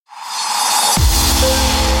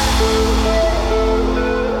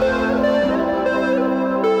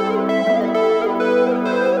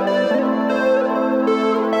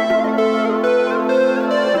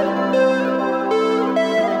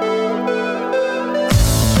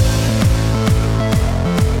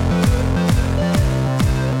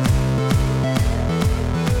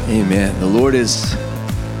Amen. The Lord is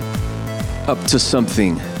up to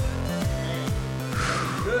something.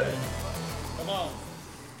 Good. Come on.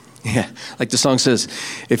 Yeah, like the song says,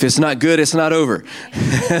 if it's not good, it's not over.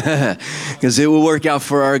 Because it will work out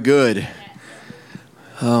for our good.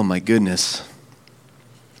 Oh, my goodness.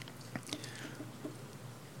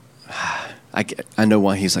 I know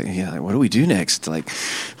why he's like, yeah, what do we do next? Like,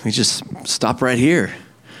 we just stop right here.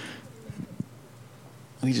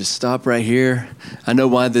 We just stop right here. I know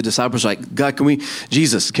why the disciples are like, God, can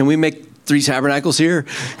we make 3 tabernacles here?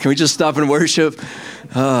 Can we just stop and worship?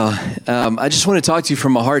 I just want to talk to you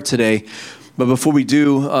from my heart today. But before we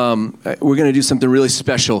do, we're going to do something really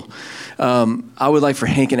special. I would like for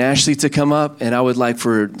Hank and Ashley to come up, and I would like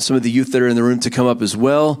for some of the youth that are in the room to come up as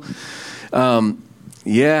well.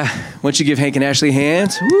 Yeah, why don't you give Hank and Ashley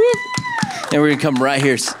hands? Woo! And we're going to come right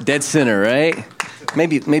here, dead center, right?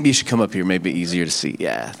 Maybe you should come up here. Maybe easier to see.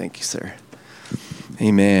 Yeah, thank you, sir.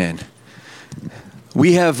 Amen.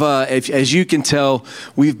 We have, as you can tell,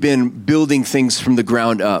 we've been building things from the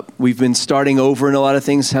ground up. We've been starting over in a lot of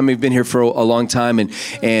things. How many have been here for a long time? And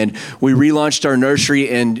we relaunched our nursery,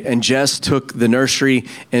 and Jess took the nursery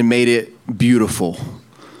and made it beautiful.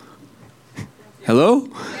 Hello?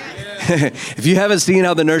 If you haven't seen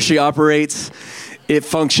how the nursery operates, it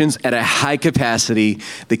functions at a high capacity.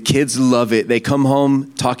 The kids love it. They come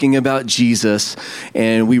home talking about Jesus,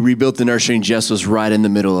 and we rebuilt the nursery, and Jess was right in the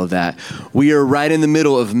middle of that. We are right in the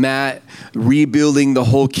middle of Matt rebuilding the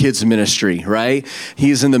whole kids ministry, right?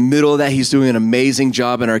 He's in the middle of that. He's doing an amazing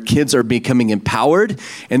job, and our kids are becoming empowered,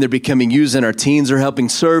 and they're becoming used, and our teens are helping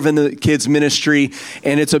serve in the kids ministry,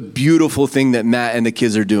 and it's a beautiful thing that Matt and the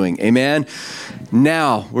kids are doing. Amen?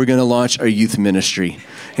 Now we're going to launch our youth ministry.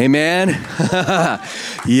 Amen.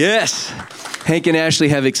 Yes. Hank and Ashley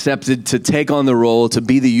have accepted to take on the role to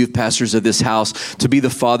be the youth pastors of this house, to be the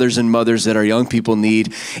fathers and mothers that our young people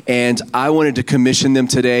need. And I wanted to commission them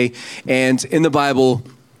today. And in the Bible,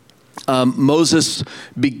 Moses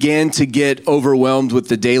began to get overwhelmed with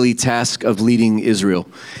the daily task of leading Israel.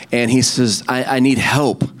 And he says, I need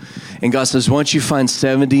help. And God says, why don't you find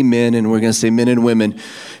 70 men, and we're going to say men and women,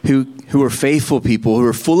 who are faithful people, who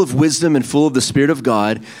are full of wisdom and full of the Spirit of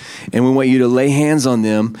God, and we want you to lay hands on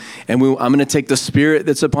them, and I'm going to take the Spirit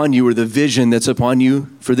that's upon you, or the vision that's upon you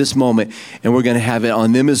for this moment, and we're going to have it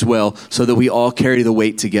on them as well, so that we all carry the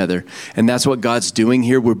weight together. And that's what God's doing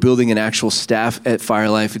here. We're building an actual staff at Fire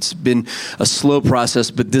Life. It's been a slow process,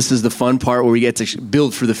 but this is the fun part where we get to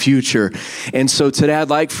build for the future. And so today I'd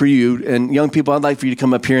like for you, and young people, I'd like for you to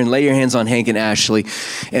come up here and lay your hands on Hank and Ashley,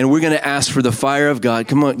 and we're going to ask for the fire of God.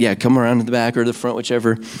 Come on, come around to the back or the front,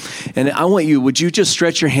 whichever. And I want you, would you just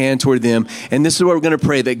stretch your hand toward them? And this is what we're going to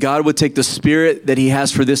pray, that God would take the Spirit that he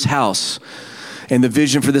has for this house and the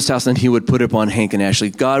vision for this house, and he would put it upon Hank and Ashley.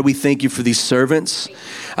 God, we thank you for these servants.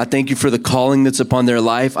 I thank you for the calling that's upon their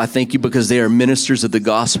life. I thank you because they are ministers of the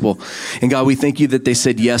gospel. And God, we thank you that they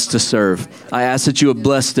said yes to serve. I ask that you would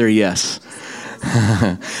bless their yes.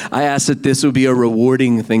 I ask that this would be a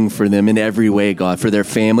rewarding thing for them in every way, God, for their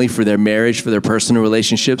family, for their marriage, for their personal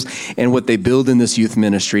relationships, and what they build in this youth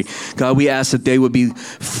ministry. God, we ask that they would be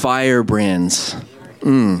firebrands.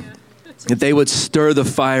 That they would stir the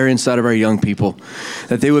fire inside of our young people.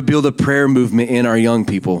 That they would build a prayer movement in our young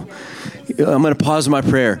people. I'm going to pause my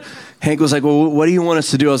prayer. Hank was like, well, what do you want us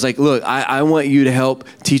to do? I was like, look, I want you to help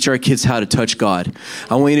teach our kids how to touch God.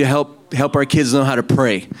 I want you to help our kids know how to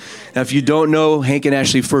pray. Now, if you don't know Hank and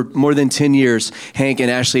Ashley, for more than 10 years, Hank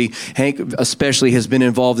especially has been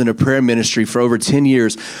involved in a prayer ministry for over 10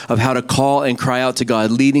 years of how to call and cry out to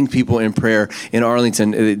God, leading people in prayer in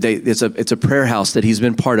Arlington. It's a prayer house that he's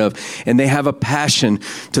been part of, and they have a passion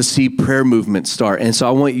to see prayer movement start. And so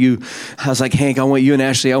I was like, Hank, I want you and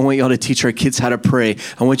Ashley, I want y'all to teach our kids how to pray.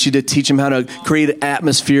 I want you to teach them how to create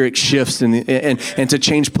atmospheric shifts and to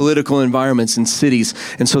change political environments in cities.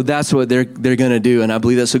 And so that's what they're going to do. And I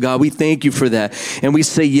believe that. So God, we thank you for that. And we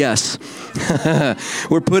say yes.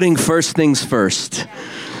 We're putting first things first.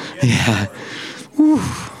 Yeah. Whew.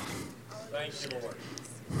 Thank you, Lord.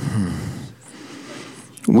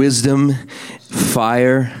 Wisdom,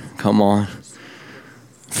 fire, come on.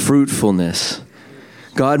 Fruitfulness.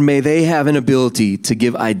 God, may they have an ability to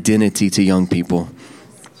give identity to young people.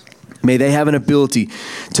 May they have an ability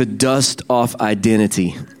to dust off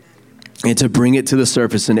identity and to bring it to the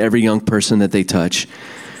surface in every young person that they touch.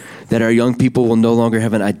 That our young people will no longer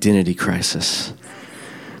have an identity crisis.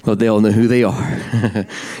 But they'll know who they are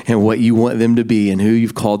and what you want them to be and who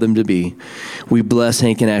you've called them to be. We bless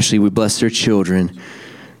Hank and Ashley. We bless their children.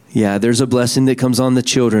 Yeah, there's a blessing that comes on the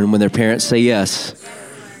children when their parents say yes.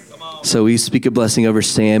 So we speak a blessing over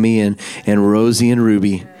Sammy and Rosie and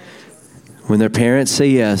Ruby. When their parents say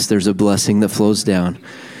yes, there's a blessing that flows down,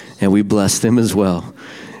 and we bless them as well.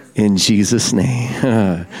 In Jesus'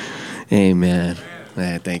 name. Amen.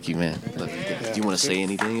 Man, thank you, man. Love you. Do you want to say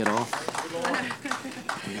anything at all?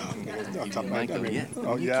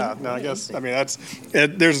 I guess. I mean, that's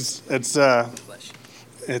it.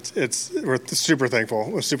 We're super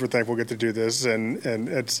thankful. We're super thankful we get to do this, and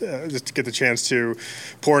it's just to get the chance to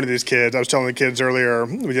pour into these kids. I was telling the kids earlier,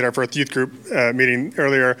 we did our first youth group meeting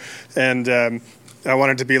earlier, and I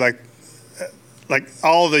wanted to be like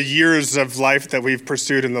all the years of life that we've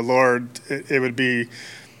pursued in the Lord. It would be.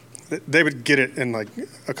 They would get it in like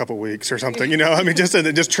a couple weeks or something, you know. I mean, just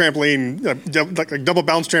trampoline, like double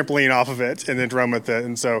bounce trampoline off of it, and then run with it.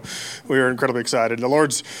 And so we were incredibly excited. The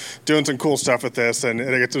Lord's doing some cool stuff with this, and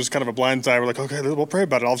it was kind of a blind side. We're like, okay, we'll pray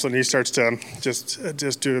about it. All of a sudden, He starts to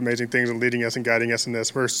just do amazing things and leading us and guiding us in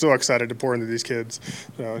this. We're so excited to pour into these kids.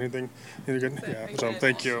 So anything good? Yeah. So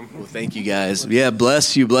thank you. Well, thank you guys. Yeah,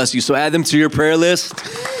 bless you. So add them to your prayer list.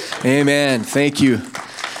 Amen. Thank you.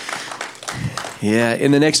 Yeah, in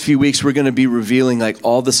the next few weeks, we're going to be revealing like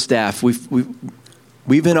all the staff. We've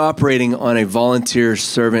been operating on a volunteer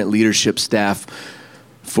servant leadership staff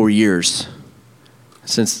for years,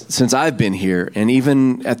 since I've been here, and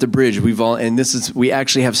even at the Bridge, we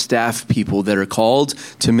actually have staff people that are called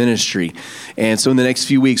to ministry, and so in the next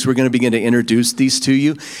few weeks, we're going to begin to introduce these to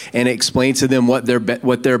you and explain to them what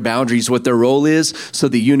their boundaries, what their role is, so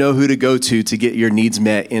that you know who to go to get your needs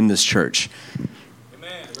met in this church.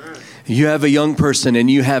 You have a young person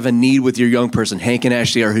and you have a need with your young person. Hank and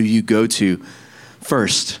Ashley are who you go to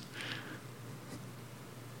first.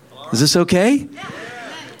 Is this okay?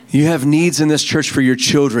 You have needs in this church for your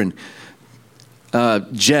children.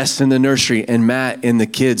 Jess in the nursery and Matt and the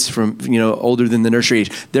kids from, older than the nursery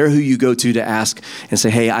age. They're who you go to ask and say,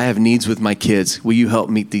 hey, I have needs with my kids. Will you help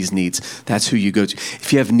meet these needs? That's who you go to.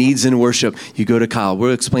 If you have needs in worship, you go to Kyle.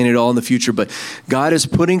 We'll explain it all in the future, but God is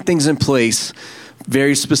putting things in place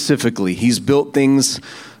very specifically. He's built things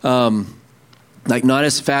like not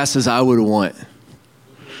as fast as I would want.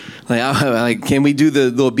 Like, can we do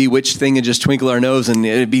the little bewitched thing and just twinkle our nose and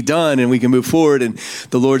it'd be done and we can move forward? And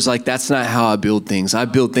the Lord's like, that's not how I build things. I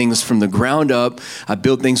build things from the ground up. I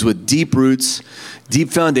build things with deep roots,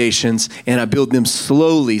 deep foundations, and I build them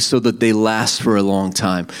slowly so that they last for a long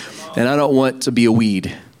time. And I don't want to be a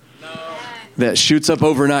weed that shoots up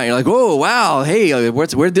overnight. You're like, oh, wow, hey,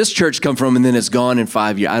 where'd this church come from? And then it's gone in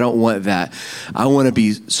 5 years. I don't want that. I want to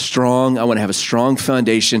be strong. I want to have a strong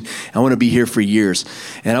foundation. I want to be here for years.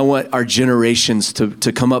 And I want our generations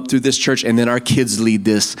to come up through this church, and then our kids lead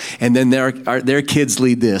this, and then their kids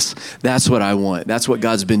lead this. That's what I want. That's what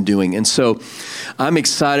God's been doing. And so I'm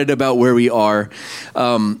excited about where we are.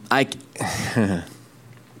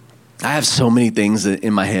 I have so many things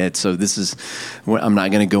in my head, so I'm not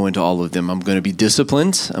going to go into all of them. I'm going to be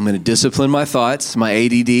disciplined. I'm going to discipline my thoughts, my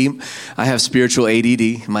ADD. I have spiritual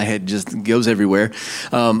ADD. My head just goes everywhere.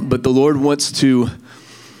 But the Lord wants to,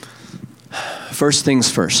 first things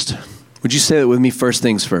first. Would you say that with me? First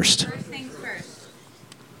things first. First things first.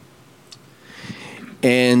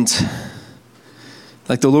 And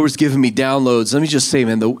like the Lord was giving me downloads. Let me just say,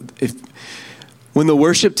 man, when the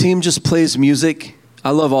worship team just plays music, I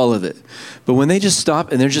love all of it. But when they just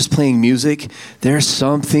stop and they're just playing music, there's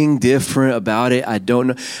something different about it. I don't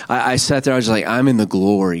know. I sat there, I was like, I'm in the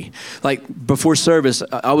glory. Like before service,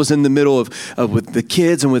 I was in the middle of with the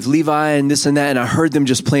kids and with Levi and this and that, and I heard them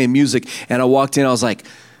just playing music. And I walked in, I was like,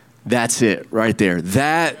 that's it right there.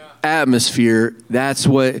 That atmosphere, that's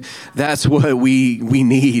what we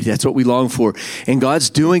need. That's what we long for. And God's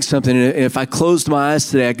doing something. And if I closed my eyes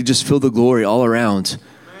today, I could just feel the glory all around.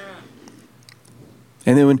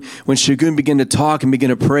 And then when Shagun began to talk and began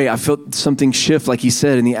to pray, I felt something shift, like he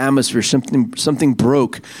said, in the atmosphere. Something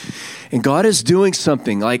broke. And God is doing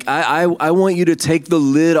something. Like I want you to take the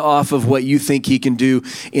lid off of what you think He can do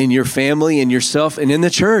in your family, in yourself, and in the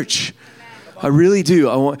church. I really do.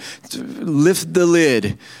 I want to lift the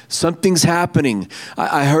lid. Something's happening.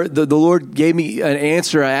 I heard the Lord gave me an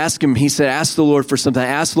answer. I asked Him. He said, ask the Lord for something. I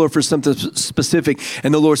asked the Lord for something specific.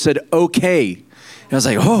 And the Lord said, okay. And I was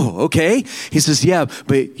like, oh, okay. He says, yeah,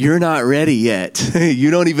 but you're not ready yet. You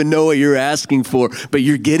don't even know what you're asking for, but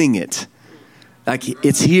you're getting it. Like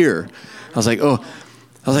it's here. I was like,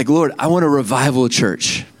 Lord, I want a revival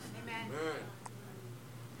church.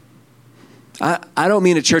 I don't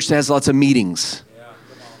mean a church that has lots of meetings.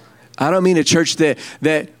 I don't mean a church that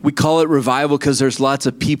we call it revival because there's lots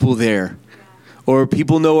of people there. Or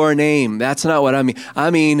people know our name. That's not what I mean.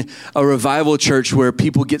 I mean a revival church where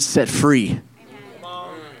people get set free.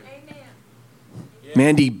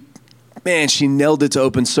 Mandy, man, she nailed it to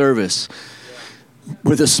open service.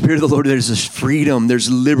 Where the Spirit of the Lord, there's this freedom, there's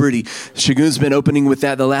liberty. Shagun's been opening with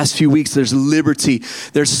that the last few weeks. There's liberty,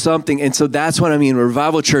 there's something. And so that's what I mean.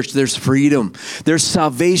 Revival Church, there's freedom. There's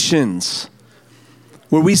salvations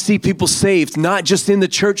where we see people saved, not just in the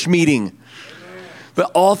church meeting,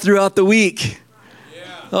 but all throughout the week.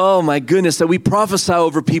 Oh my goodness, that we prophesy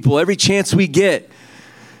over people every chance we get.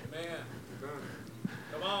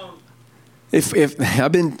 If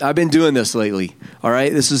I've been doing this lately, all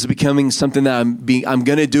right? This is becoming something that I'm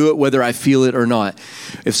going to do it whether I feel it or not.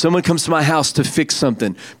 If someone comes to my house to fix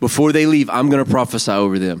something, before they leave, I'm going to prophesy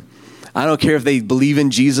over them. I don't care if they believe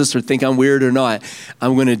in Jesus or think I'm weird or not.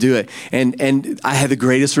 I'm going to do it. And I had the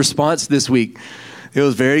greatest response this week. It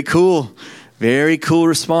was very cool. Very cool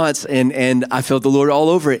response. And I felt the Lord all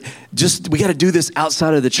over it. We got to do this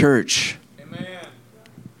outside of the church.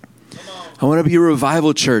 I want to be a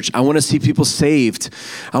revival church. I want to see people saved.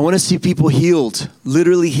 I want to see people healed,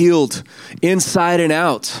 literally healed, inside and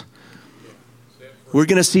out. We're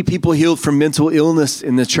going to see people healed from mental illness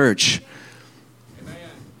in the church.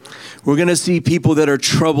 We're going to see people that are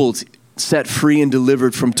troubled, set free and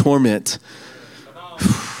delivered from torment.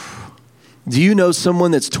 Do you know someone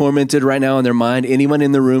that's tormented right now in their mind? Anyone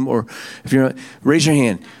in the room? Or if you're not, raise your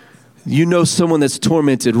hand. You know someone that's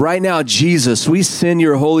tormented. Right now, Jesus, we send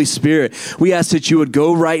your Holy Spirit. We ask that you would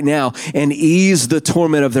go right now and ease the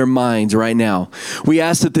torment of their minds right now. We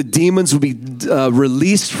ask that the demons would be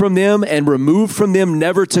released from them and removed from them,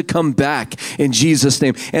 never to come back in Jesus'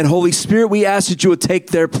 name. And Holy Spirit, we ask that you would take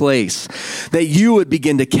their place, that you would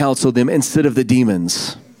begin to counsel them instead of the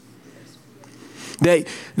demons.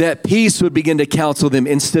 That peace would begin to counsel them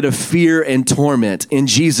instead of fear and torment in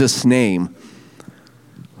Jesus' name.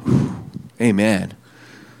 Amen.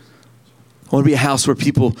 I want to be a house where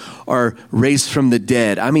people are raised from the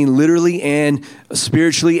dead. I mean, literally and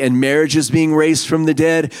spiritually, and marriages being raised from the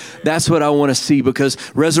dead. That's what I want to see, because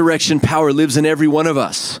resurrection power lives in every one of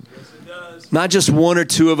us. Not just one or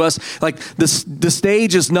two of us. Like the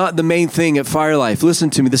stage is not the main thing at Fire Life. Listen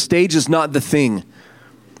to me. The stage is not the thing.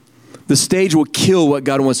 The stage will kill what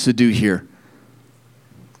God wants to do here.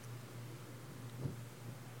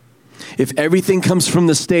 If everything comes from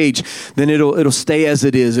the stage, then it'll stay as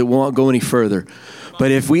it is. It won't go any further.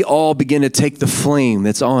 But if we all begin to take the flame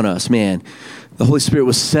that's on us, man, the Holy Spirit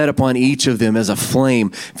was set upon each of them as a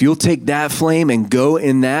flame. If you'll take that flame and go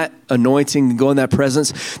in that anointing and go in that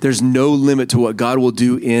presence, there's no limit to what God will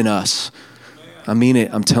do in us. I mean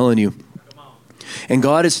it. I'm telling you. And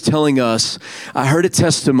God is telling us, I heard a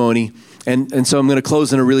testimony, and so I'm going to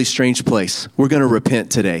close in a really strange place. We're going to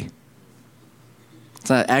repent today.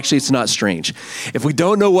 It's not strange. If we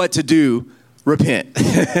don't know what to do, repent.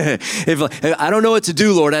 If I don't know what to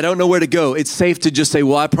do, Lord, I don't know where to go, it's safe to just say,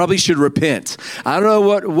 well, I probably should repent. I don't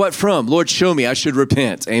know what from. Lord, show me. I should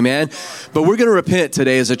repent. Amen. But we're going to repent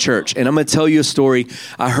today as a church. And I'm going to tell you a story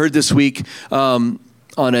I heard this week on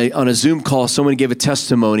a Zoom call. Someone gave a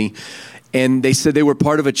testimony, and they said they were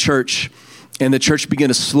part of a church, and the church began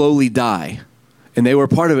to slowly die. And they were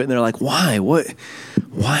part of it, and they're like, why?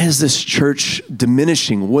 Why is this church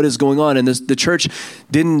diminishing? What is going on? And the church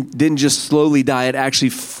didn't just slowly die. It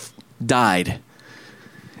actually died.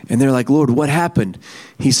 And they're like, Lord, what happened?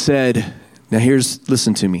 He said,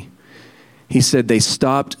 listen to me. He said, they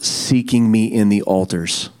stopped seeking me in the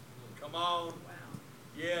altars. Come on.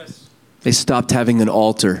 Yes. They stopped having an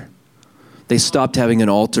altar. They stopped having an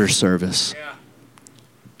altar service. Yeah.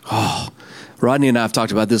 Oh, Rodney and I have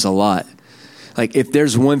talked about this a lot. Like, if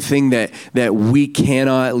there's one thing that we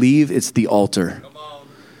cannot leave, it's the altar. Come on.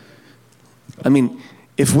 I mean,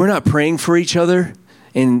 if we're not praying for each other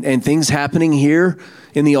and things happening here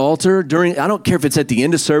in the altar I don't care if it's at the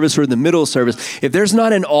end of service or in the middle of service, if there's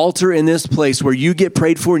not an altar in this place where you get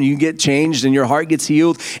prayed for and you get changed and your heart gets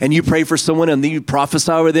healed and you pray for someone and then you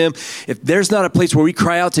prophesy over them, if there's not a place where we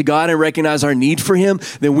cry out to God and recognize our need for him,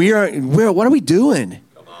 then what are we doing?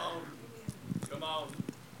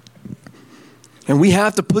 And we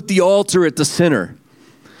have to put the altar at the center.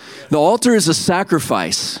 The altar is a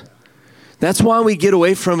sacrifice. That's why we get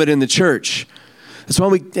away from it in the church. That's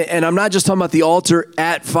why and I'm not just talking about the altar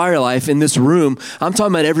at Fire Life in this room. I'm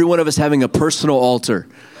talking about every one of us having a personal altar,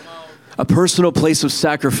 a personal place of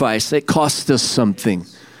sacrifice. It costs us something.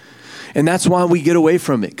 And that's why we get away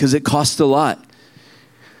from it, because it costs a lot.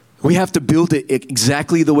 We have to build it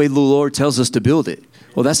exactly the way the Lord tells us to build it.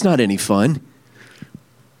 Well, that's not any fun.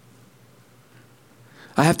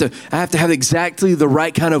 I have to have exactly the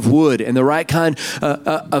right kind of wood and the right kind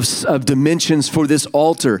of dimensions for this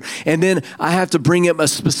altar. And then I have to bring him a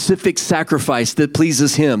specific sacrifice that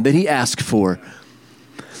pleases him, that he asked for.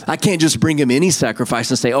 I can't just bring him any sacrifice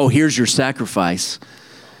and say, oh, here's your sacrifice.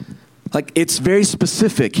 Like, it's very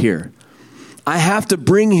specific here. I have to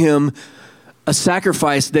bring him a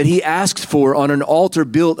sacrifice that he asks for on an altar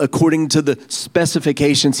built according to the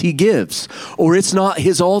specifications he gives, or it's not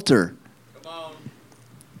his altar. Come on.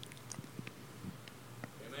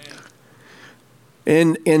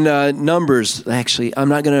 Amen. In Numbers, actually, I'm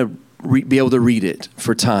not going to be able to read it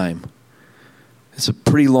for time. It's a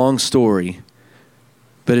pretty long story,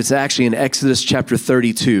 but it's actually in Exodus chapter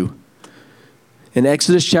 32. In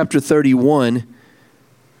Exodus chapter 31,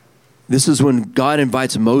 this is when God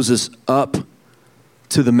invites Moses up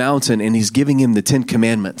to the mountain, and he's giving him the 10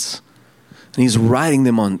 Commandments. And he's writing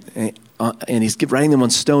them on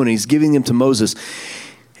stone, and he's giving them to Moses.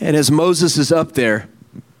 And as Moses is up there,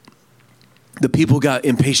 the people got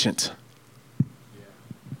impatient.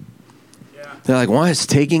 They're like, why is it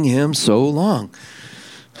taking him so long?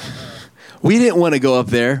 We didn't want to go up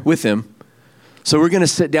there with him, so we're going to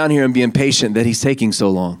sit down here and be impatient that he's taking so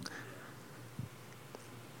long.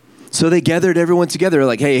 So they gathered everyone together,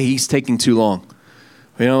 like, hey, he's taking too long.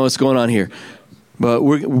 We know what's going on here. But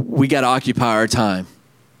we got to occupy our time.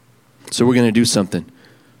 So we're going to do something.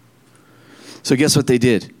 So guess what they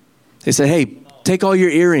did? They said, hey, take all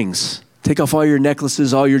your earrings. Take off all your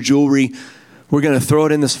necklaces, all your jewelry. We're going to throw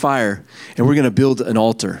it in this fire, and we're going to build an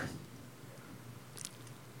altar.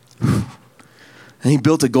 And he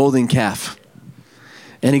built a golden calf.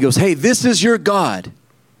 And he goes, hey, this is your God.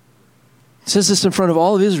 He says this in front of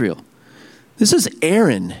all of Israel. This is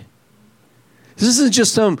Aaron. This isn't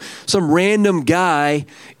just some random guy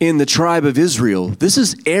in the tribe of Israel. This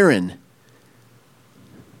is Aaron.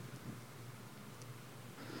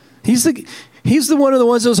 He's the one of the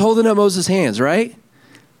ones that was holding up Moses' hands, right?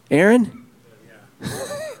 Aaron?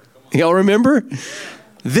 Y'all remember?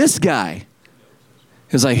 This guy.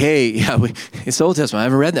 He was like, hey, it's the Old Testament. I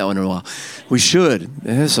haven't read that one in a while. We should.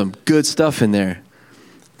 There's some good stuff in there.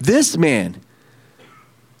 This man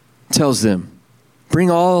tells them, bring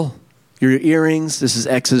all your earrings. This is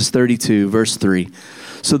Exodus 32, verse 3.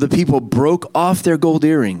 So the people broke off their gold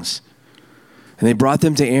earrings, and they brought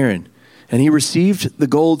them to Aaron. And he received the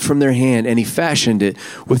gold from their hand, and he fashioned it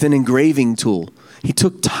with an engraving tool. He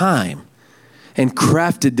took time and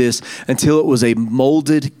crafted this until it was a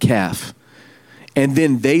molded calf. And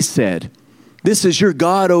then they said, this is your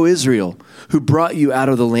God, O Israel, who brought you out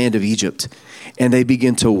of the land of Egypt. And they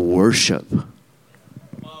begin to worship.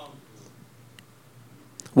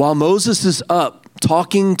 While Moses is up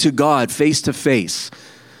talking to God face to face,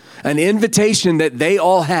 an invitation that they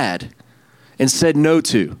all had and said no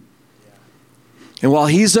to. And while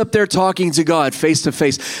he's up there talking to God face to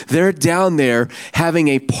face, they're down there having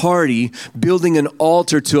a party, building an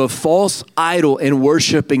altar to a false idol and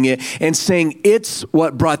worshiping it and saying it's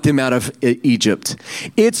what brought them out of Egypt.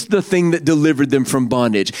 It's the thing that delivered them from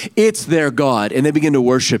bondage. It's their God. And they begin to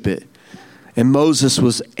worship it. And Moses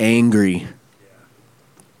was angry.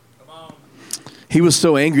 He was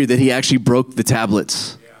so angry that he actually broke the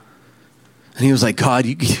tablets. And he was like, God,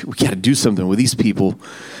 we got to do something with these people.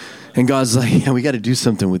 And God's like, yeah, we got to do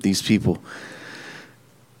something with these people.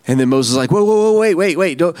 And then Moses is like, whoa,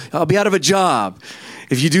 wait. I'll be out of a job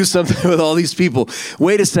if you do something with all these people.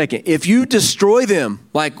 Wait a second. If you destroy them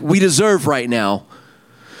like we deserve right now,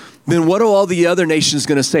 then what are all the other nations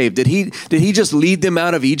going to say? Did he just lead them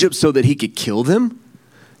out of Egypt so that he could kill them?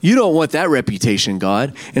 You don't want that reputation,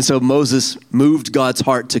 God. And so Moses moved God's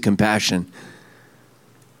heart to compassion.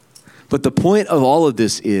 But the point of all of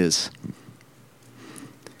this is,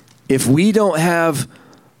 if we don't have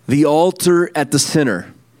the altar at the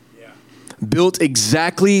center, built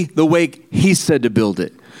exactly the way he said to build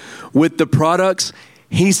it, with the products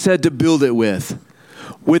he said to build it with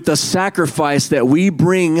the sacrifice that we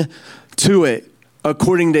bring to it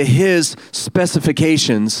according to his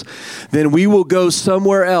specifications, then we will go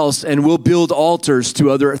somewhere else and we'll build altars to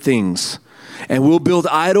other things. And we'll build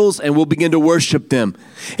idols and we'll begin to worship them.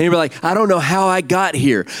 And you're like, I don't know how I got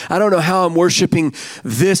here. I don't know how I'm worshiping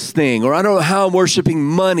this thing, or I don't know how I'm worshiping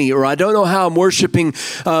money, or I don't know how I'm worshiping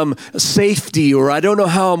safety, or I don't know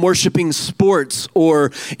how I'm worshiping sports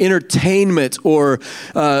or entertainment or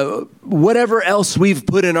whatever else we've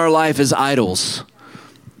put in our life as idols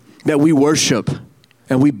that we worship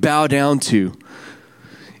and we bow down to.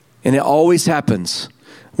 And it always happens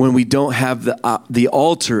when we don't have the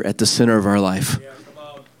altar at the center of our life.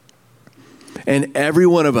 And every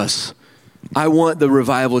one of us, I want the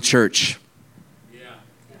Revival Church.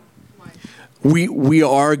 We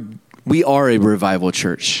are a Revival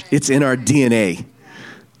Church. It's in our DNA.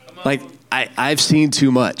 Like, I've seen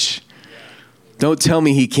too much. Don't tell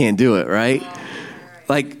me he can't do it, right?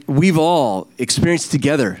 Like, we've all experienced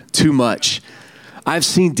together too much. I've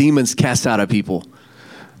seen demons cast out of people.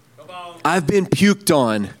 I've been puked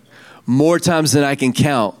on more times than I can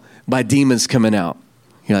count by demons coming out.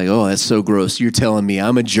 You're like, oh, that's so gross. You're telling me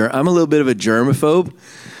I'm a little bit of a germaphobe.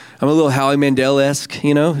 I'm a little Howie Mandel-esque,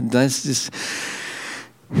 you know. That's just.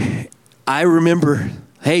 I remember,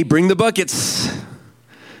 hey, bring the buckets.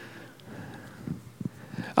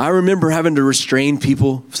 I remember having to restrain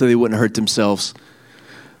people so they wouldn't hurt themselves.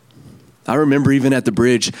 I remember even at the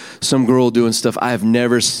bridge, some girl doing stuff I have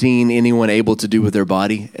never seen anyone able to do with their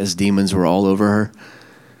body as demons were all over her.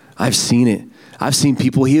 I've seen it. I've seen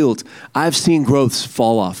people healed. I've seen growths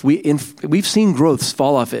fall off. We've seen growths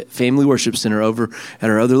fall off at Family Worship Center over at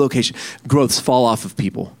our other location. Growths fall off of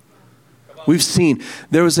people. We've seen,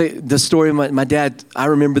 there was the story of my dad, I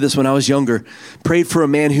remember this when I was younger, prayed for a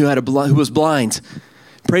man who was blind.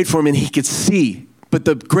 Prayed for him and he could see. But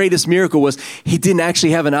the greatest miracle was he didn't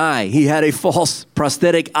actually have an eye. He had a false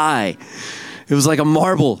prosthetic eye. It was like a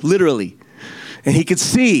marble, literally. And he could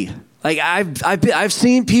see. Like I've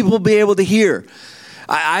seen people be able to hear.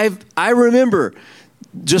 I remember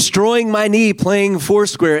destroying my knee playing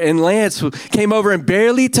Foursquare, and Lance came over and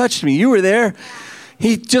barely touched me. You were there.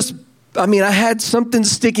 I had something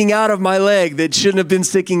sticking out of my leg that shouldn't have been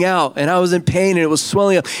sticking out, and I was in pain, and it was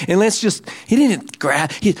swelling up. And Lance he didn't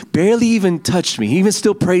grab, he barely even touched me. He even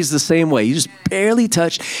still prays the same way. He just barely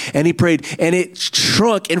touched, and he prayed, and it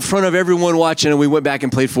shrunk in front of everyone watching, and we went back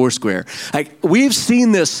and played Foursquare. Like, we've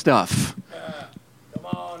seen this stuff. Come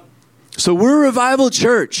on. So we're a revival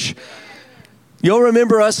church. You'll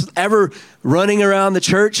remember us ever running around the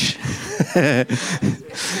church?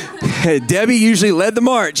 Debbie usually led the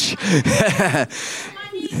march.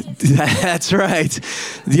 That's right.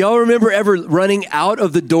 Do y'all remember ever running out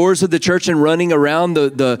of the doors of the church and running around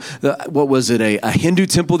the what was it, a Hindu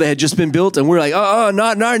temple that had just been built? And we're like,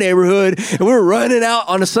 not in our neighborhood. And we're running out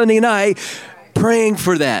on a Sunday night praying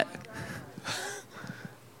for that.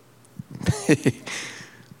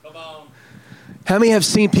 Come on. How many have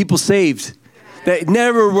seen people saved that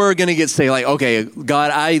never were going to get saved? Like, okay, God,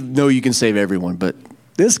 I know you can save everyone, but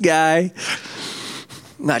this guy,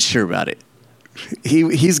 not sure about it.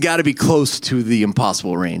 He's got to be close to the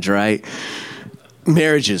impossible range, right?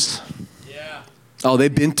 Marriages. Yeah. Oh,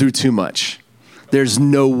 they've been through too much. There's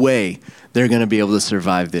no way they're going to be able to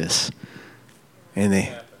survive this. And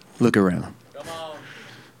they look around. Come on.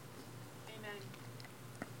 Amen.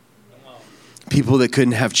 Come on. People that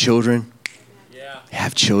couldn't have children,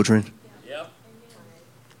 have children.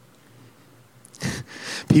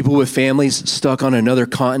 People with families stuck on another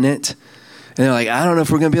continent. And they're like, I don't know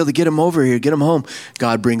if we're going to be able to get them over here, get them home.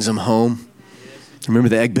 God brings them home. Remember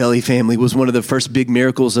the Egg Belly family was one of the first big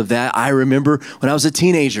miracles of that. I remember when I was a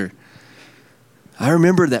teenager. I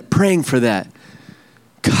remember that, praying for that.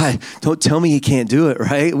 God, don't tell me he can't do it,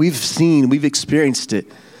 right? We've experienced it.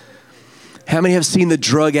 How many have seen the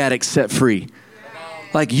drug addict set free?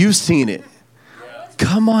 Like, you've seen it.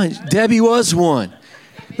 Come on, Debbie was one.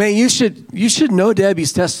 Man, you should know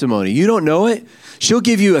Debbie's testimony. You don't know it? She'll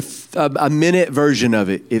give you a minute version of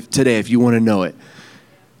it today if you want to know it.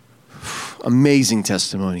 Amazing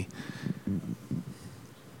testimony.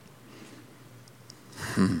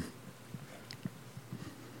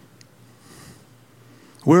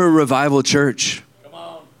 We're a revival church. Come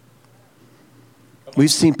on. We've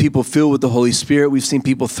seen people filled with the Holy Spirit. We've seen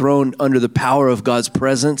people thrown under the power of God's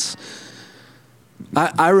presence.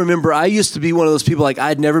 I remember I used to be one of those people, like,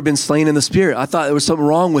 I'd never been slain in the Spirit. I thought there was something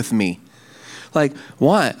wrong with me. Like,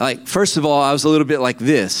 why? Like, first of all, I was a little bit like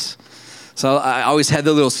this. So I always had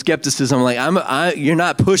the little skepticism, like, you're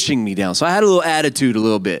not pushing me down. So I had a little attitude a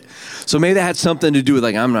little bit. So maybe that had something to do with,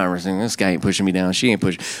 like, I'm not resisting. This guy ain't pushing me down. She ain't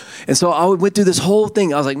pushing. And so I went through this whole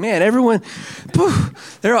thing. I was like, man, everyone,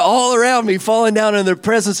 they're all around me falling down in the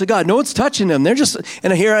presence of God. No one's touching them. They're just,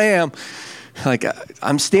 and here I am. Like,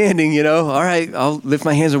 I'm standing, all right, I'll lift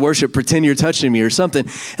my hands and worship, pretend you're touching me or something.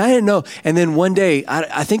 And I didn't know. And then one day,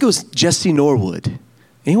 I think it was Jesse Norwood.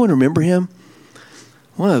 Anyone remember him?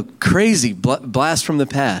 What a crazy blast from the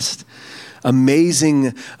past.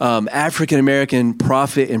 Amazing African-American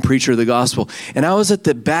prophet and preacher of the gospel. And I was at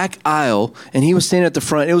the back aisle, and he was standing at the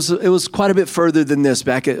front. It was quite a bit further than this,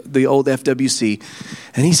 back at the old FWC.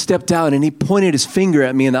 And he stepped out, and he pointed his finger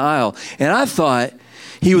at me in the aisle. And I thought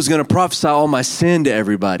he was going to prophesy all my sin to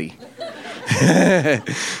everybody. And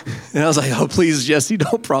I was like, oh, please, Jesse,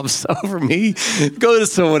 don't prophesy over me. Go to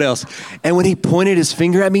someone else. And when he pointed his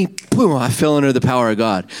finger at me, boom, I fell under the power of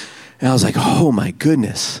God. And I was like, oh, my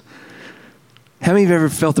goodness. How many of you have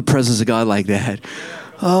ever felt the presence of God like that?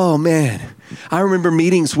 Oh, man. I remember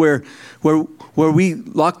meetings where we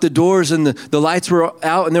locked the doors and the lights were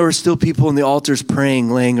out and there were still people in the altars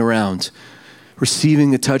praying, laying around,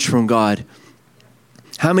 receiving the touch from God.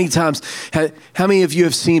 How many times, how many of you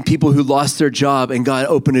have seen people who lost their job and God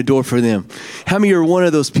opened a door for them? How many are one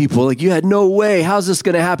of those people? Like, you had no way. How's this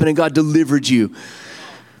going to happen? And God delivered you.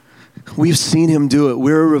 We've seen him do it.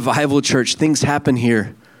 We're a revival church. Things happen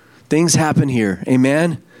here. Things happen here.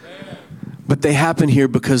 Amen? Amen. But they happen here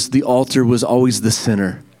because the altar was always the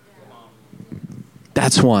center.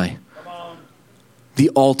 That's why. The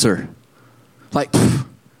altar. Like,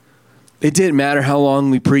 it didn't matter how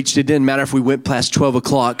long we preached. It didn't matter if we went past 12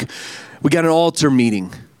 o'clock. We got an altar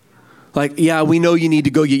meeting. Like, yeah, we know you need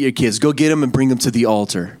to go get your kids. Go get them and bring them to the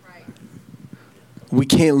altar. We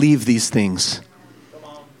can't leave these things.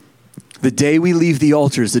 The day we leave the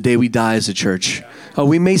altar is the day we die as a church. Oh,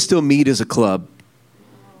 we may still meet as a club.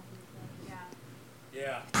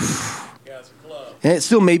 Yeah, it's a club. And it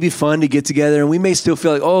still may be fun to get together, and we may still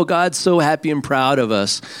feel like, oh, God's so happy and proud of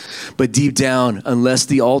us. But deep down, unless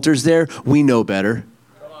the altar's there, we know better.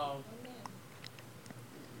 Come on.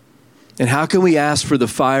 And how can we ask for the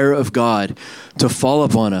fire of God to fall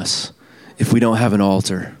upon us if we don't have an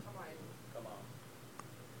altar? Come on.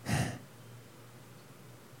 Thank you,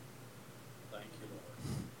 Lord. Thank you,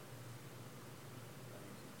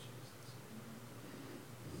 Jesus.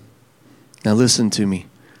 Now listen to me.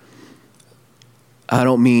 I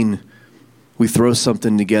don't mean we throw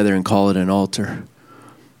something together and call it an altar.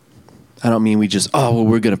 I don't mean we just,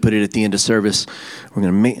 we're going to put it at the end of service. We're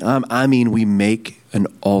going to make, I mean we make an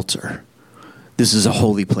altar. This is a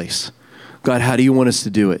holy place. God, how do you want us to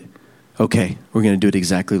do it? Okay, we're going to do it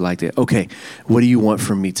exactly like that. Okay, what do you want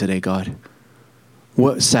from me today, God?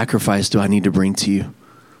 What sacrifice do I need to bring to you?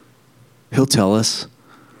 He'll tell us.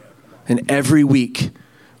 And every week,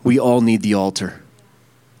 we all need the altar.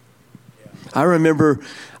 I remember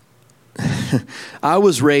I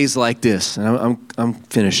was raised like this, and I'm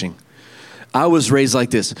finishing. I was raised like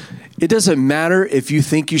this. It doesn't matter if you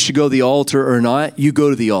think you should go to the altar or not, you go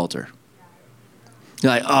to the altar.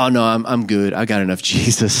 You're like, oh no, I'm good. I got enough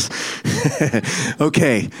Jesus.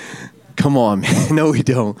 Okay, come on, man. No, we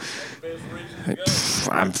don't.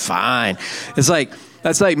 I'm fine.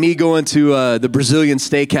 That's like me going to the Brazilian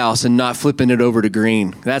steakhouse and not flipping it over to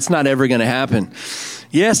green. That's not ever going to happen.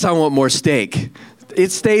 Yes, I want more steak.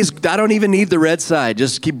 It stays, I don't even need the red side.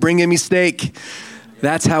 Just keep bringing me steak.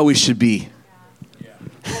 That's how we should be.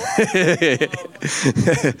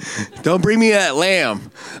 Don't bring me that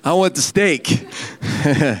lamb. I want the steak.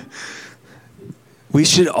 We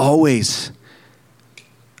should always,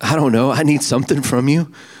 I don't know, I need something from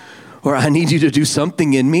you. Or I need you to do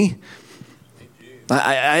something in me.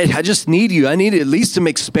 I just need you. I need at least to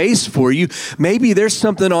make space for you. Maybe there's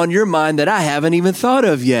something on your mind that I haven't even thought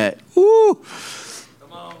of yet. Ooh.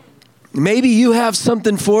 Come on. Maybe you have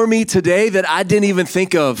something for me today that I didn't even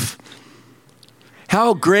think of.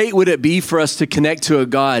 How great would it be for us to connect to a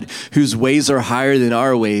God whose ways are higher than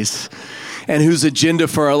our ways and whose agenda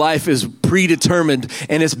for our life is predetermined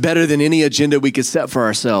and it's better than any agenda we could set for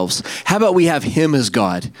ourselves? How about we have him as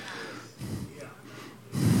God?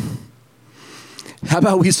 How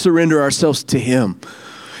about we surrender ourselves to him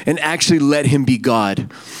and actually let him be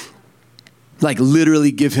God? Like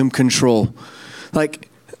literally give him control. Like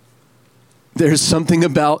there's something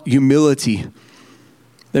about humility.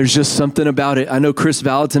 There's just something about it. I know Chris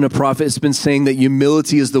Valentin, a prophet, has been saying that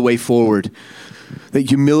humility is the way forward. That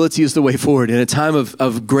humility is the way forward in a time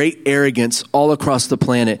of great arrogance all across the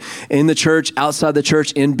planet. In the church, outside the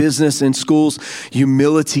church, in business, in schools,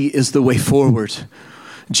 humility is the way forward.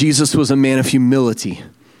 Jesus was a man of humility.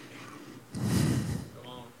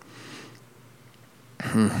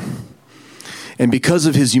 And because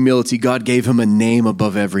of his humility, God gave him a name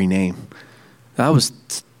above every name.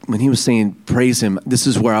 When he was saying, praise him, this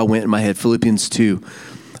is where I went in my head, Philippians 2.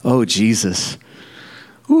 Oh, Jesus.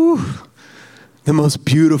 Ooh, the most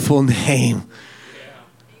beautiful name.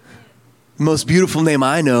 The most beautiful name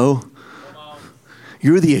I know.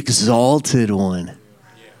 You're the exalted one.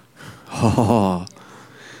 Oh,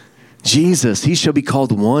 Jesus, he shall be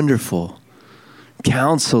called Wonderful,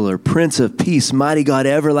 Counselor, Prince of Peace, Mighty God,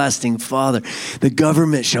 Everlasting Father. The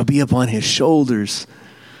government shall be upon his shoulders.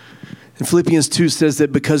 And Philippians 2 says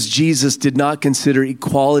that because Jesus did not consider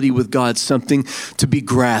equality with God something to be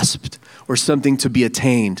grasped or something to be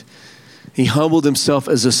attained, he humbled himself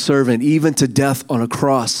as a servant, even to death on a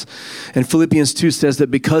cross. And Philippians 2 says that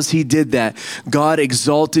because he did that, God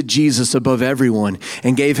exalted Jesus above everyone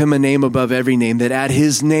and gave him a name above every name, that at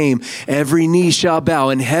his name, every knee shall bow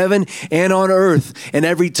in heaven and on earth, and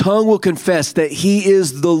every tongue will confess that he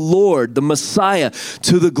is the Lord, the Messiah,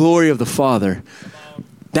 to the glory of the Father.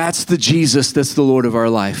 That's the Jesus that's the Lord of our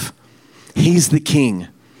life. He's the King.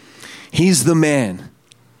 He's the man.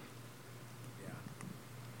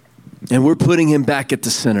 And we're putting him back at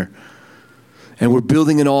the center. And we're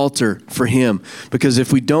building an altar for him. Because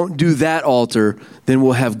if we don't do that altar, then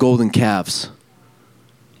we'll have golden calves.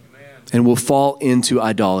 Amen. And we'll fall into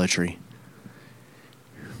idolatry.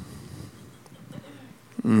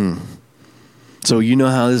 So you know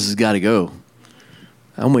how this has got to go.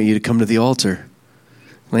 I want you to come to the altar.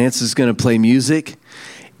 Lance is going to play music,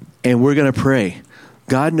 and we're going to pray.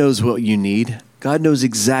 God knows what you need. God knows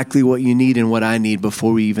exactly what you need and what I need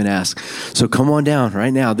before we even ask. So come on down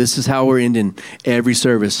right now. This is how we're ending every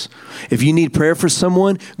service. If you need prayer for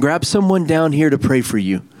someone, grab someone down here to pray for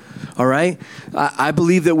you. All right? I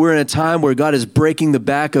believe that we're in a time where God is breaking the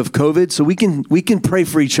back of COVID, so we can pray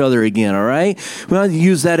for each other again, all right? We don't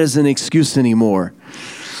use that as an excuse anymore.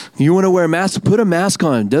 You want to wear a mask? Put a mask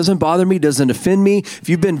on. Doesn't bother me. Doesn't offend me. If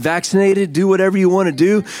you've been vaccinated, do whatever you want to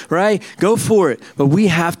do, right? Go for it. But we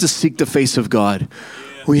have to seek the face of God.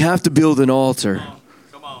 Yeah. We have to build an altar.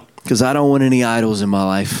 Come on. Because I don't want any idols in my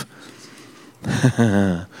life.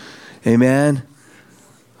 Amen?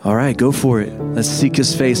 All right, go for it. Let's seek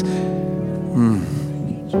his face.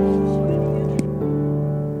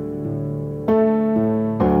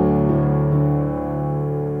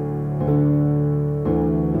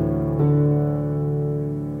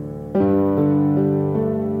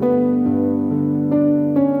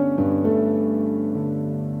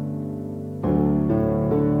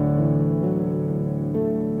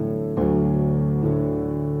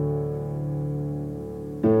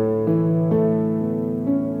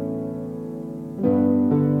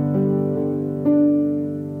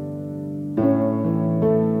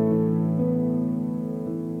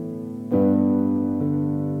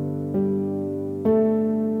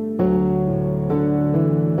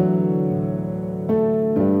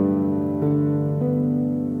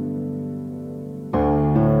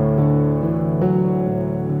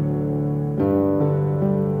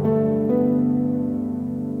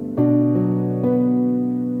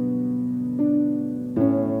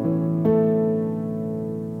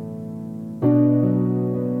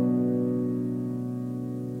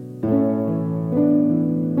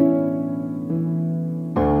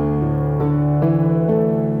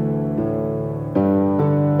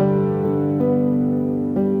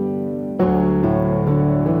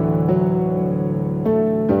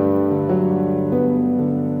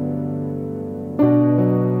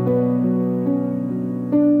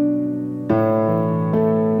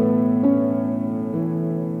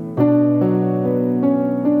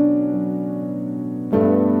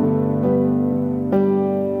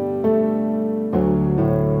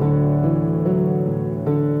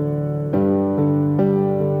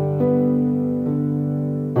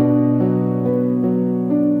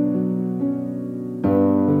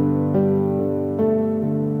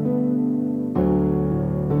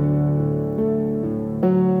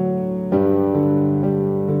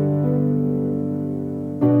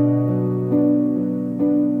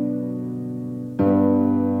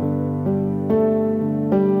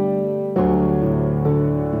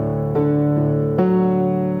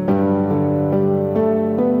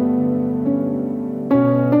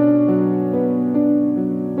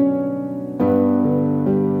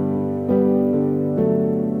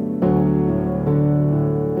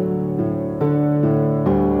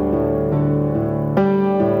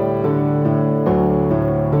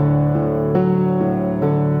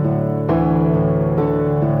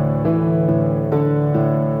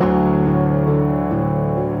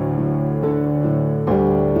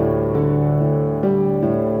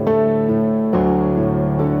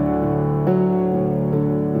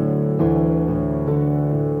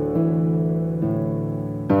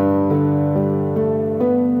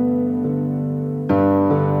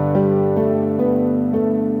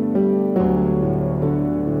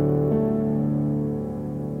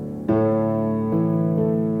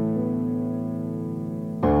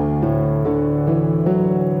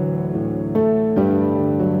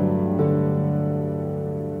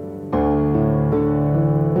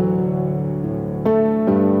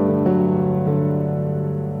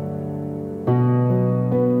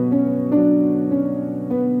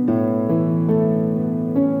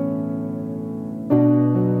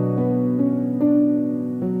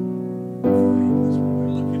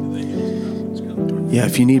 Yeah,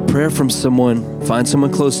 if you need prayer from someone, find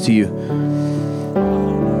someone close to you.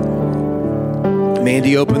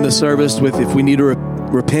 Mandy opened the service with, if we need to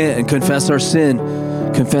repent and confess our sin,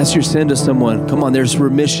 confess your sin to someone. Come on, there's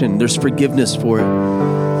remission. There's forgiveness for it.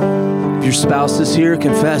 If your spouse is here,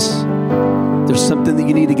 confess. There's something that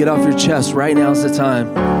you need to get off your chest. Right now is the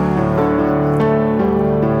time.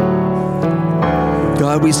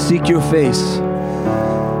 God, we seek your face.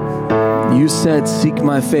 You said, seek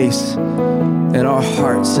my face. And our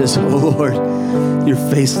heart says, oh Lord, your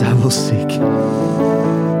face I will seek.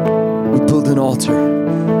 We build an altar.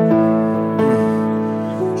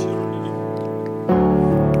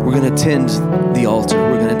 We're going to tend the altar.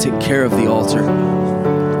 We're going to take care of the altar.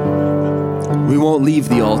 We won't leave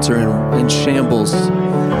the altar in shambles.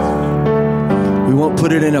 We won't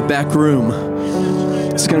put it in a back room.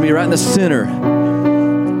 It's going to be right in the center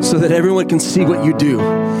so that everyone can see what you do.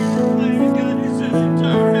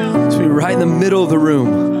 It's going to be right in the middle of the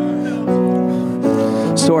room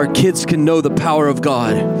so our kids can know the power of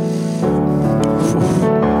God.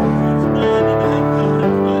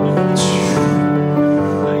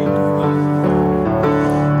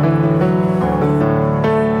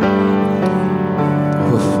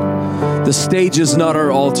 The stage is not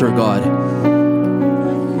our altar, God.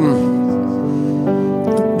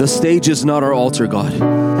 The stage is not our altar, God.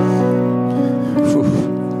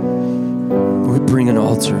 We bring an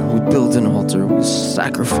altar. We build an altar. We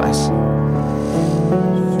sacrifice.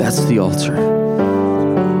 That's the altar.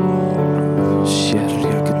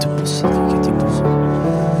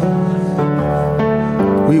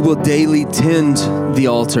 We will daily tend the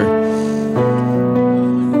altar.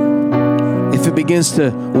 If it begins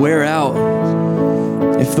to wear out,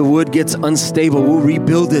 if the wood gets unstable, we'll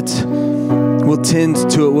rebuild it. We'll tend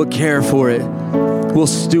to it. We'll care for it. We'll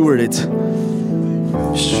steward it.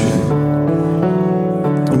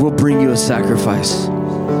 And we'll bring you a sacrifice.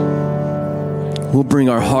 We'll bring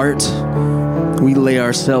our heart. We lay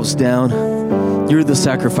ourselves down. You're the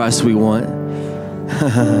sacrifice we want.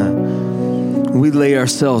 We lay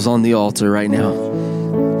ourselves on the altar right now.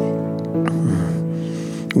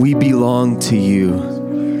 We belong to you.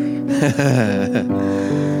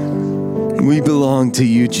 We belong to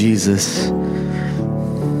you, Jesus.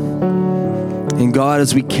 And God,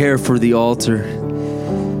 as we care for the altar,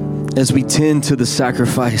 as we tend to the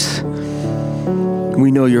sacrifice, we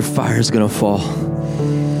know your fire is going to fall.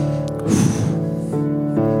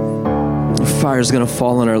 Your fire is going to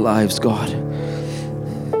fall in our lives, God.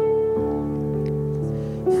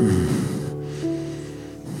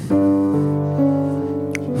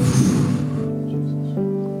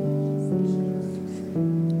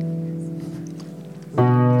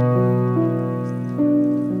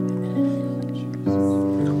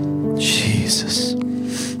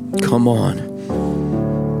 Come on.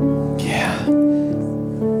 Yeah.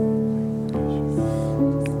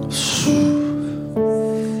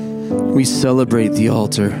 We celebrate the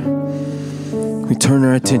altar. We turn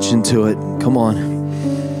our attention to it. Come on.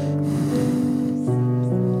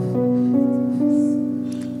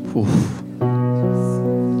 Oof.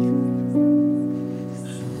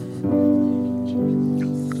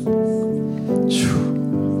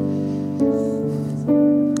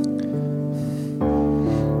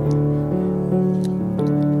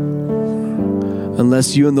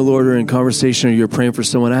 Unless you and the Lord are in conversation or you're praying for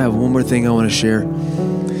someone, I have one more thing I want to share.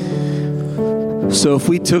 So if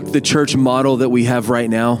we took the church model that we have right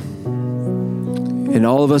now, and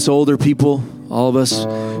all of us older people, all of us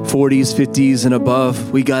 40s, 50s and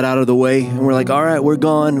above, we got out of the way and we're like, all right, we're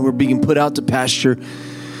gone. We're being put out to pasture.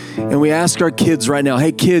 And we ask our kids right now,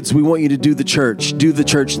 hey kids, we want you to do the church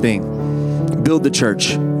thing, build the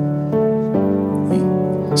church.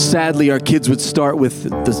 Sadly, our kids would start with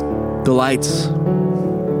the lights.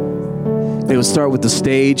 They would start with the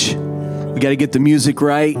stage. We got to get the music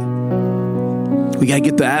right. We got to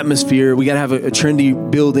get the atmosphere. We got to have a trendy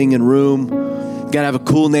building and room. We got to have a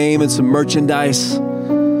cool name and some merchandise.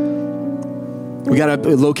 We got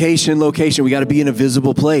a location. We got to be in a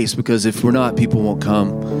visible place because if we're not, people won't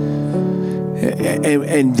come.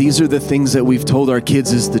 And these are the things that we've told our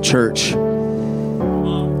kids is the church.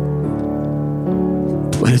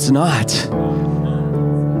 But it's not.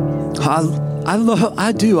 I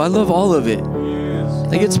love all of it.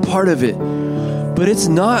 Like it's part of it. But it's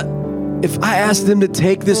not, if I ask them to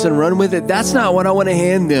take this and run with it, that's not what I want to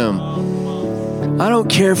hand them. I don't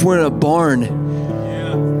care if we're in a barn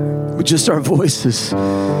with just our voices,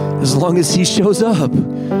 as long as he shows up.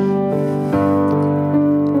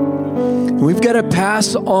 We've got to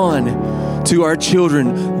pass on to our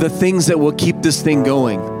children the things that will keep this thing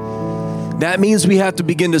going. That means we have to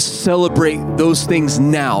begin to celebrate those things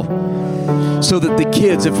now. So that the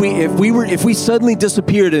kids, if we suddenly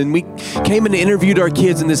disappeared and we came and interviewed our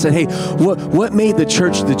kids and they said, hey, what made the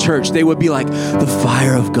church, they would be like, the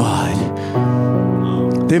fire of God.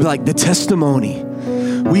 They'd be like, the testimony.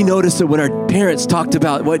 We noticed that when our parents talked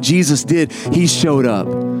about what Jesus did, he showed up.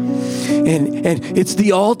 And it's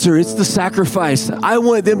the altar, it's the sacrifice. I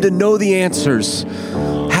want them to know the answers.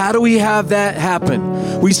 How do we have that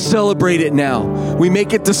happen? We celebrate it now. We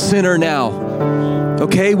make it the center now.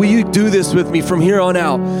 Okay, will you do this with me from here on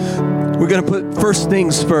out? We're going to put first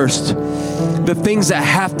things first. The things that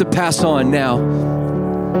have to pass on now.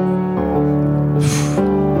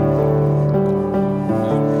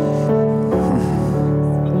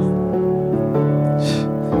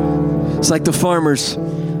 It's like the farmers.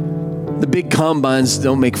 The big combines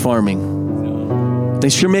don't make farming. They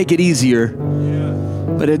sure make it easier,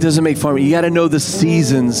 but it doesn't make farming. You got to know the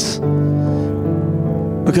seasons.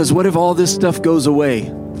 Because what if all this stuff goes away?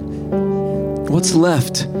 What's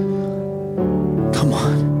left? Come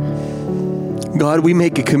on. God, we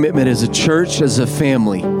make a commitment as a church, as a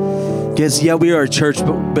family. Yes, yeah, we are a church,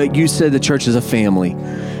 but you said the church is a family.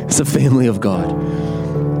 It's a family of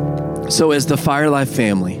God. So as the Fire Life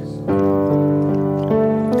family,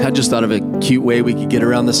 I just thought of a cute way we could get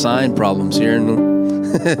around the sign problems here. And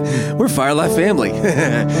we're Fire Life family.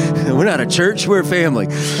 We're not a church, we're a family.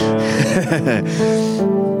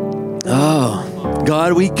 Oh,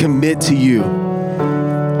 God, we commit to you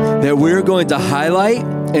that we're going to highlight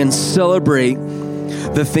and celebrate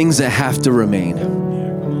the things that have to remain.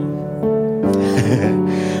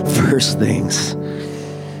 First things.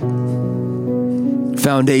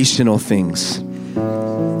 Foundational things.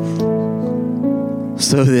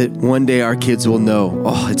 So that one day our kids will know,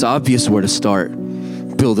 oh, it's obvious where to start.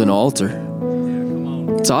 Build an altar.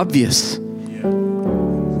 It's obvious.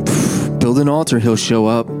 Build an altar, he'll show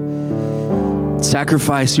up.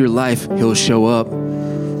 Sacrifice your life, he'll show up.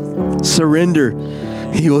 Surrender,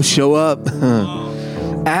 he will show up.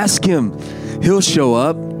 Ask him, he'll show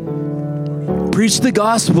up. Preach the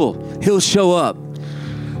gospel, he'll show up.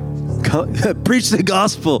 Preach the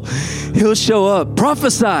gospel, he'll show up.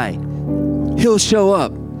 Prophesy, he'll show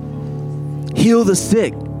up. Heal the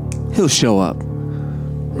sick, he'll show up.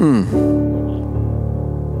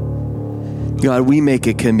 God, we make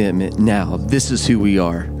a commitment now. This is who we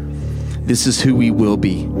are. This is who we will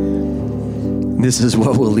be. This is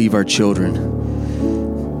what will leave our children.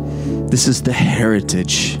 This is the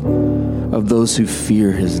heritage of those who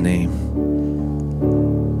fear his name.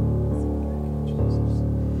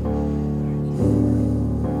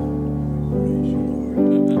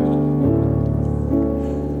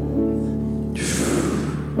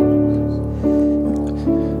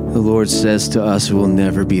 The Lord says to us, we'll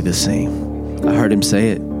never be the same. I heard him say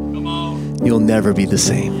it. Come on. You'll never be the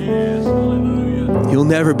same. Yes, hallelujah. You'll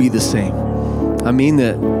never be the same. I mean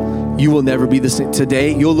that. You will never be the same.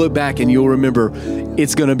 Today, you'll look back and you'll remember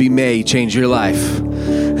it's going to be May, change your life. Like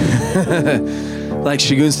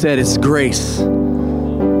Shagun said, it's grace.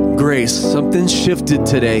 Grace. Something shifted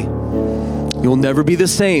today. You'll never be the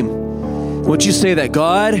same. Would you say that?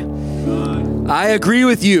 God, I agree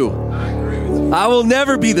with you. I will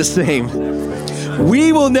never be the same.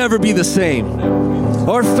 We will never be the same.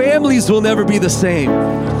 Our families will never be the same.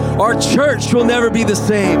 Our church will never be the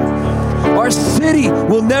same. Our city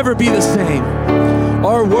will never be the same.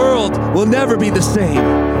 Our world will never be the same.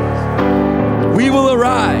 We will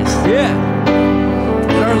arise, yeah,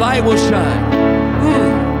 and our light will shine.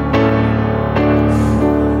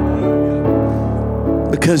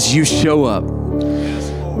 Because you show up.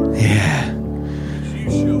 Yeah.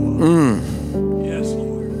 Yes,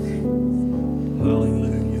 Lord.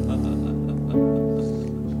 Hallelujah.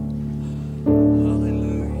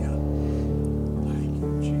 Hallelujah. Thank you,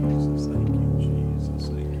 Jesus. Thank you, Jesus.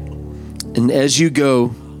 Thank you, Lord. And as you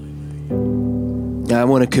go, I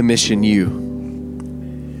want to commission you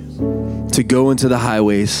to go into the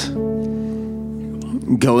highways,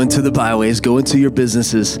 go into the byways, go into your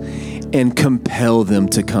businesses, and compel them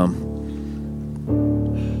to come.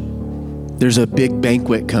 There's a big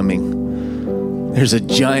banquet coming. There's a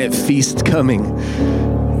giant feast coming.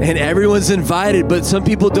 And everyone's invited, but some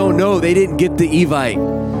people don't know. They didn't get the Evite.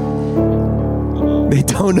 They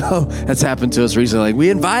don't know. That's happened to us recently. Like, we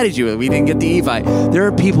invited you, and we didn't get the Evite. There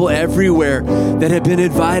are people everywhere that have been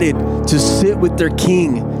invited to sit with their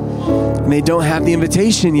king, and they don't have the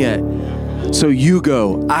invitation yet. So you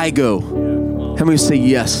go, I go. How many say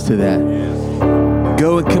yes to that?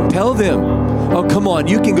 Go and compel them. Oh, come on.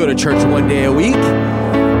 You can go to church one day a week.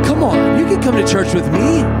 Come on. You can come to church with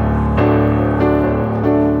me.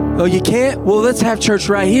 Oh, you can't? Well, let's have church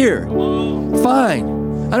right here.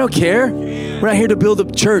 Fine. I don't care. We're not here to build a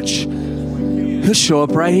church. He'll show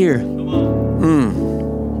up right here.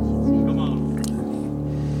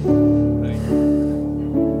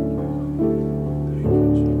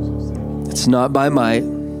 It's not by might,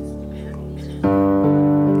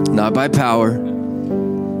 not by power,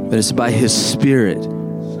 but it's by his Spirit,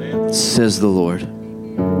 says the Lord.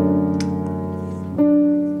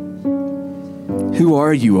 Who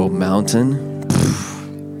are you, O mountain?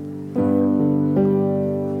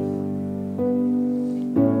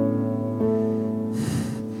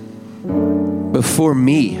 Before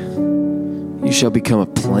me, you shall become a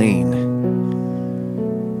plain.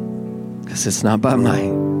 Because it's not by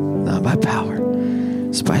might, not by power.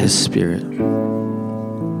 It's by His Spirit.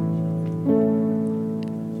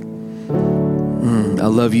 I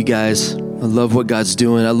love you guys. I love what God's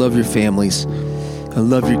doing. I love your families. I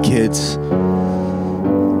love your kids.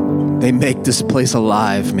 They make this place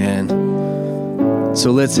alive, man. So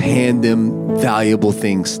let's hand them valuable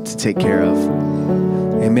things to take care of.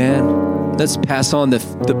 Amen. Let's pass on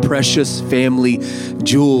the precious family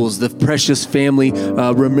jewels, the precious family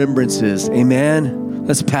remembrances. Amen.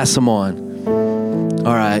 Let's pass them on.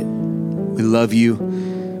 All right. We love you.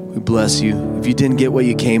 We bless you. If you didn't get what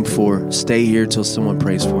you came for, stay here till someone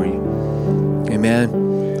prays for you. Amen.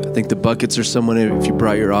 I think the buckets are someone if you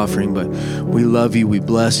brought your offering, but we love you. We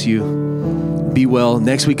bless you. Be well.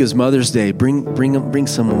 Next week is Mother's Day. Bring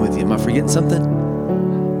someone with you. Am I forgetting something?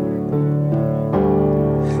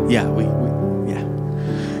 Yeah,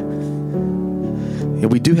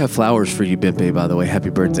 we do have flowers for you, Bimpe, by the way. Happy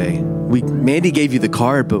birthday. Mandy gave you the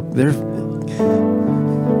card, but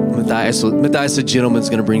Matthias, the gentleman's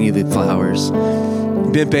going to bring you the flowers.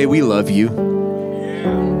 Bimpe, we love you.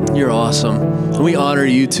 You're awesome. We honor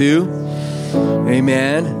you too.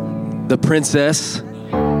 Amen. The princess.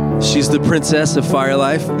 She's the princess of Fire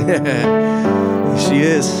Life. She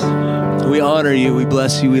is. We honor you. We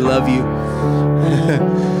bless you. We love you.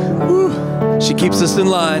 She keeps us in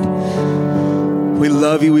line. We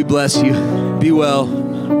love you. We bless you. Be well.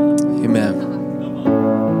 Amen.